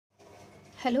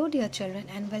Hello dear children,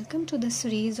 and welcome to this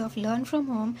series of Learn from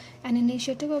Home, an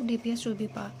initiative of DPS Ruby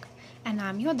Park. And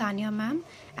I'm your Dania ma'am,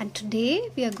 and today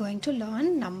we are going to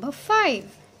learn number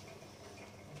 5.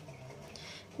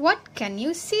 What can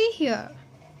you see here?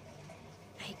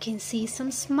 I can see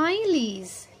some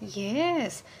smileys.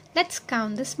 Yes, let's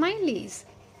count the smileys.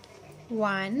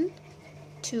 1,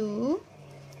 2,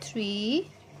 3,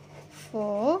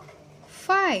 4,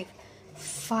 5.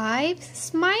 5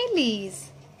 smileys.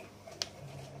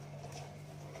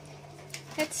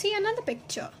 Let's see another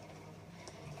picture.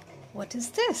 What is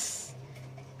this?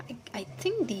 I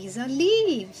think these are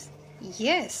leaves.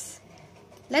 Yes.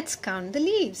 Let's count the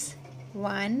leaves.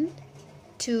 1,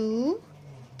 2,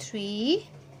 3,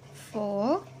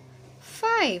 4,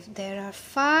 5. There are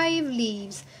 5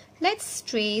 leaves. Let's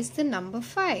trace the number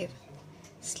 5.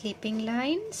 Sleeping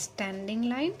line, standing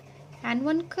line, and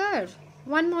one curve.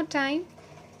 One more time.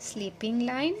 Sleeping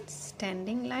line,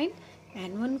 standing line,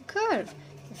 and one curve.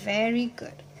 Very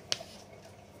good.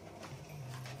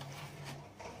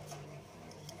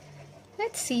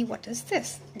 Let's see what is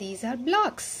this. These are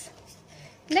blocks.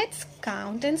 Let's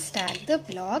count and stack the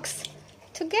blocks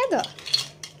together.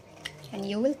 And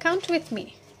you will count with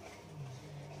me.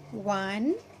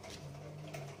 1,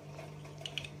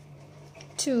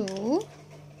 2,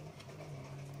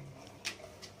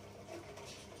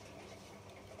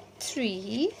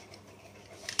 3,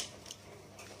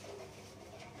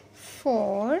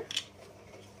 4,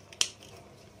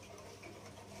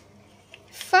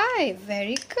 5.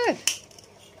 Very good.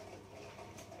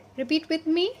 Repeat with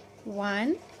me.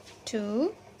 1,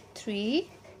 2, 3,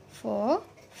 4,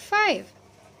 5.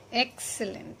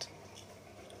 Excellent.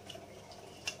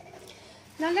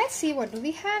 Now let's see what do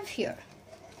we have here.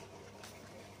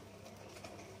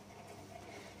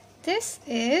 This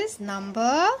is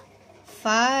number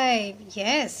 5.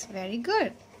 Yes, very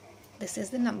good. This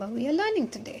is the number we are learning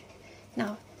today.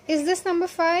 Now, is this number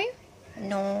 5?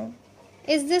 No.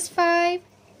 Is this 5?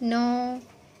 No.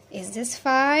 Is this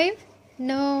 5?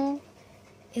 No.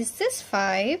 Is this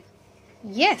 5?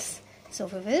 Yes. So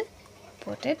we will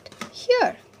put it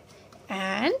here.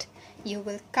 And you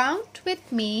will count with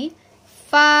me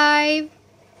 5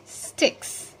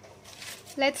 sticks.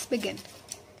 Let's begin.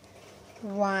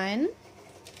 1,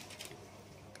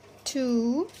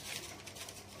 2,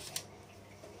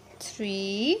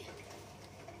 3,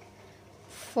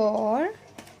 4,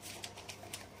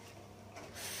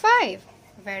 5.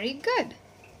 Very good.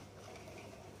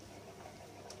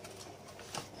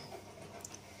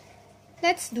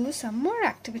 Let's do some more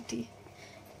activity.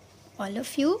 All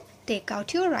of you take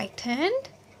out your right hand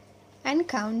and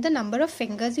count the number of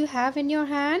fingers you have in your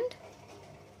hand.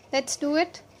 Let's do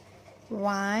it.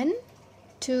 1,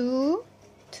 2,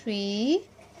 3,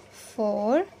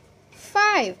 4,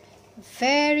 5.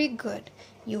 Very good.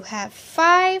 You have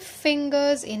 5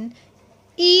 fingers in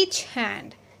each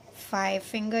hand. 5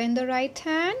 fingers in the right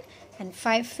hand and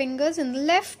 5 fingers in the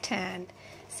left hand.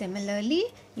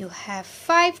 Similarly, you have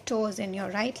 5 toes in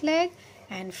your right leg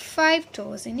and 5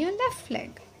 toes in your left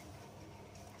leg.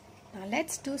 Now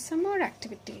let's do some more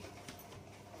activity.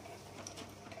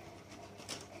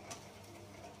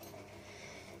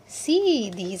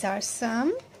 See, these are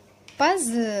some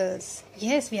puzzles.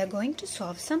 Yes, we are going to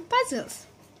solve some puzzles.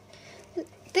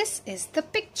 This is the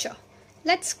picture.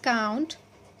 Let's count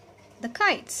the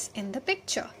kites in the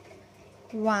picture.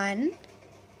 1,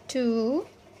 2,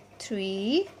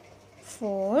 3,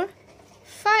 4,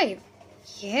 5.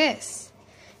 Yes.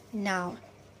 Now,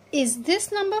 is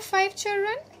this number 5,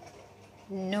 children?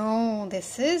 No,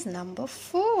 this is number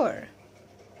 4.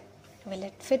 Will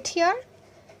it fit here?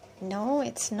 No,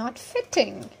 it's not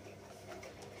fitting.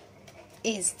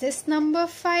 Is this number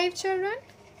 5, children?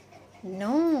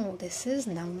 No, this is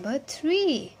number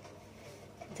 3.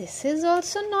 This is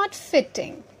also not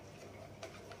fitting.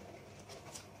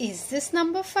 Is this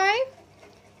number 5?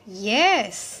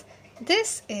 Yes,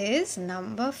 this is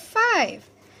number 5.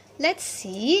 Let's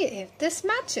see if this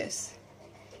matches.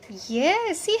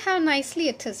 Yes, see how nicely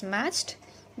it is matched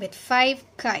with 5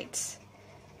 kites.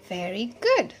 Very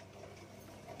good.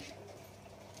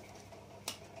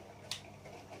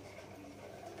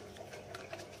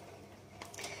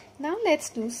 Now let's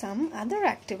do some other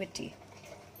activity.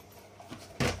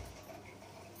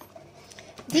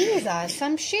 These are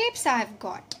some shapes I've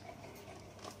got.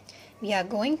 We are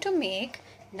going to make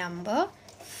number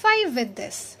 5 with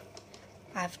this.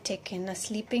 I've taken a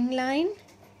sleeping line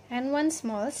and one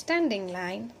small standing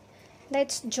line.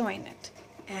 Let's join it.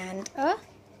 And a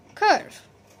curve.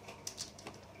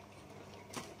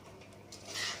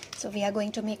 So we are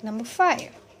going to make number 5.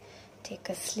 Take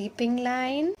a sleeping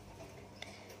line,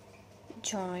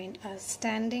 join a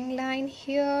standing line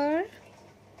here.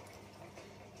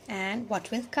 And what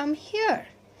will come here?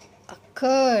 A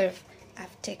curve.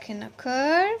 I've taken a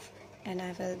curve and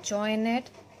I will join it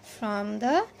from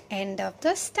the end of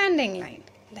the standing line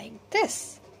like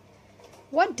this.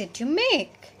 What did you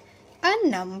make? A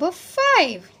number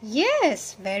 5.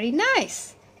 Yes, very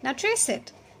nice. Now trace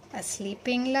it. A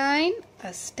sleeping line,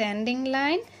 a standing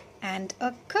line and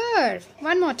a curve.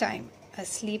 One more time. A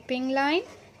sleeping line,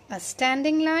 a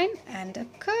standing line and a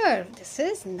curve. This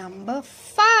is number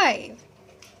 5.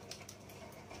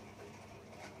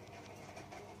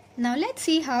 Now let's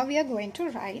see how we are going to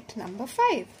write number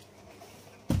 5.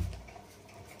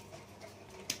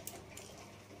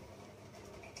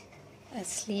 A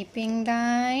sleeping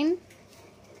line,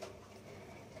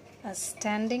 a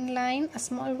standing line, a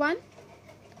small one,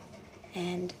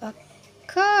 and a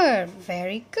curve.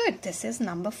 Very good. This is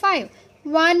number 5.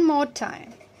 One more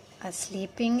time. A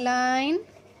sleeping line,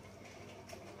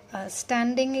 a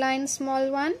standing line, small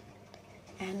one,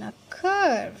 and a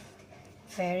curve.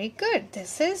 Very good.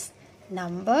 This is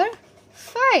number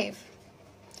 5.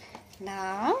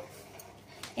 Now,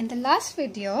 in the last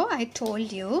video, I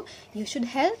told you should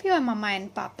help your mama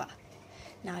and papa.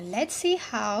 Now, let's see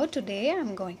how today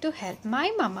I'm going to help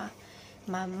my mama.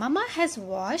 My mama has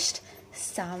washed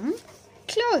some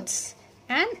clothes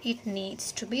and it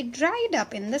needs to be dried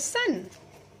up in the sun.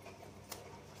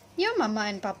 Your mama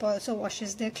and papa also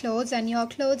washes their clothes and your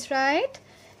clothes, right?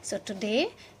 So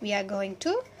today we are going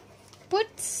to put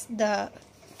the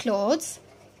clothes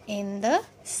in the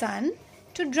sun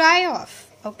to dry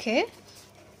off. Okay?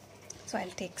 So I'll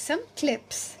take some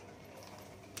clips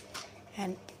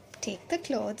and take the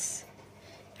clothes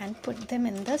and put them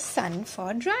in the sun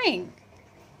for drying.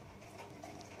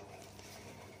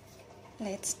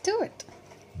 Let's do it.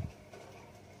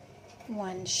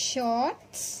 One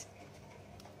shorts,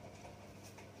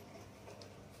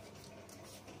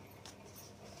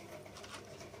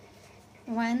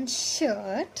 one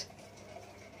shirt,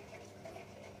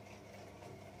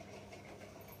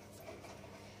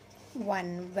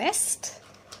 one vest,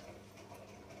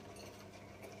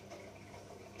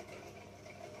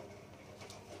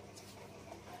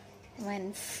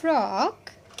 one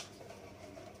frock,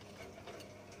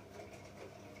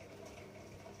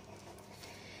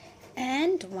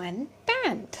 and one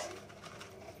pant.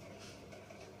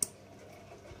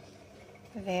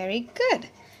 Very good.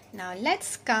 Now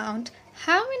let's count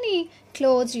how many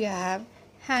clothes you have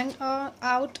hang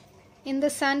out in the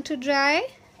sun to dry.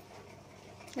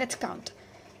 Let's count.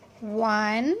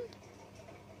 1,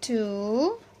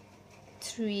 2,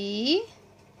 3,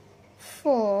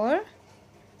 4,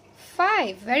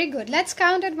 5. Very good. Let's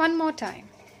count it one more time.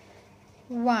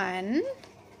 1,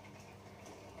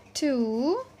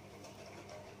 2,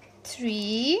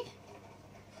 3,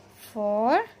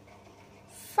 4,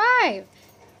 5.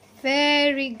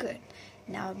 Very good.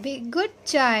 Now be a good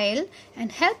child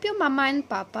and help your mama and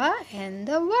papa in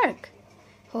the work.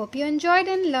 Hope you enjoyed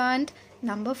and learned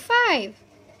number 5.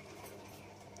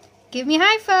 Give me a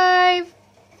high five.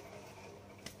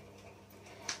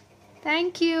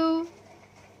 Thank you.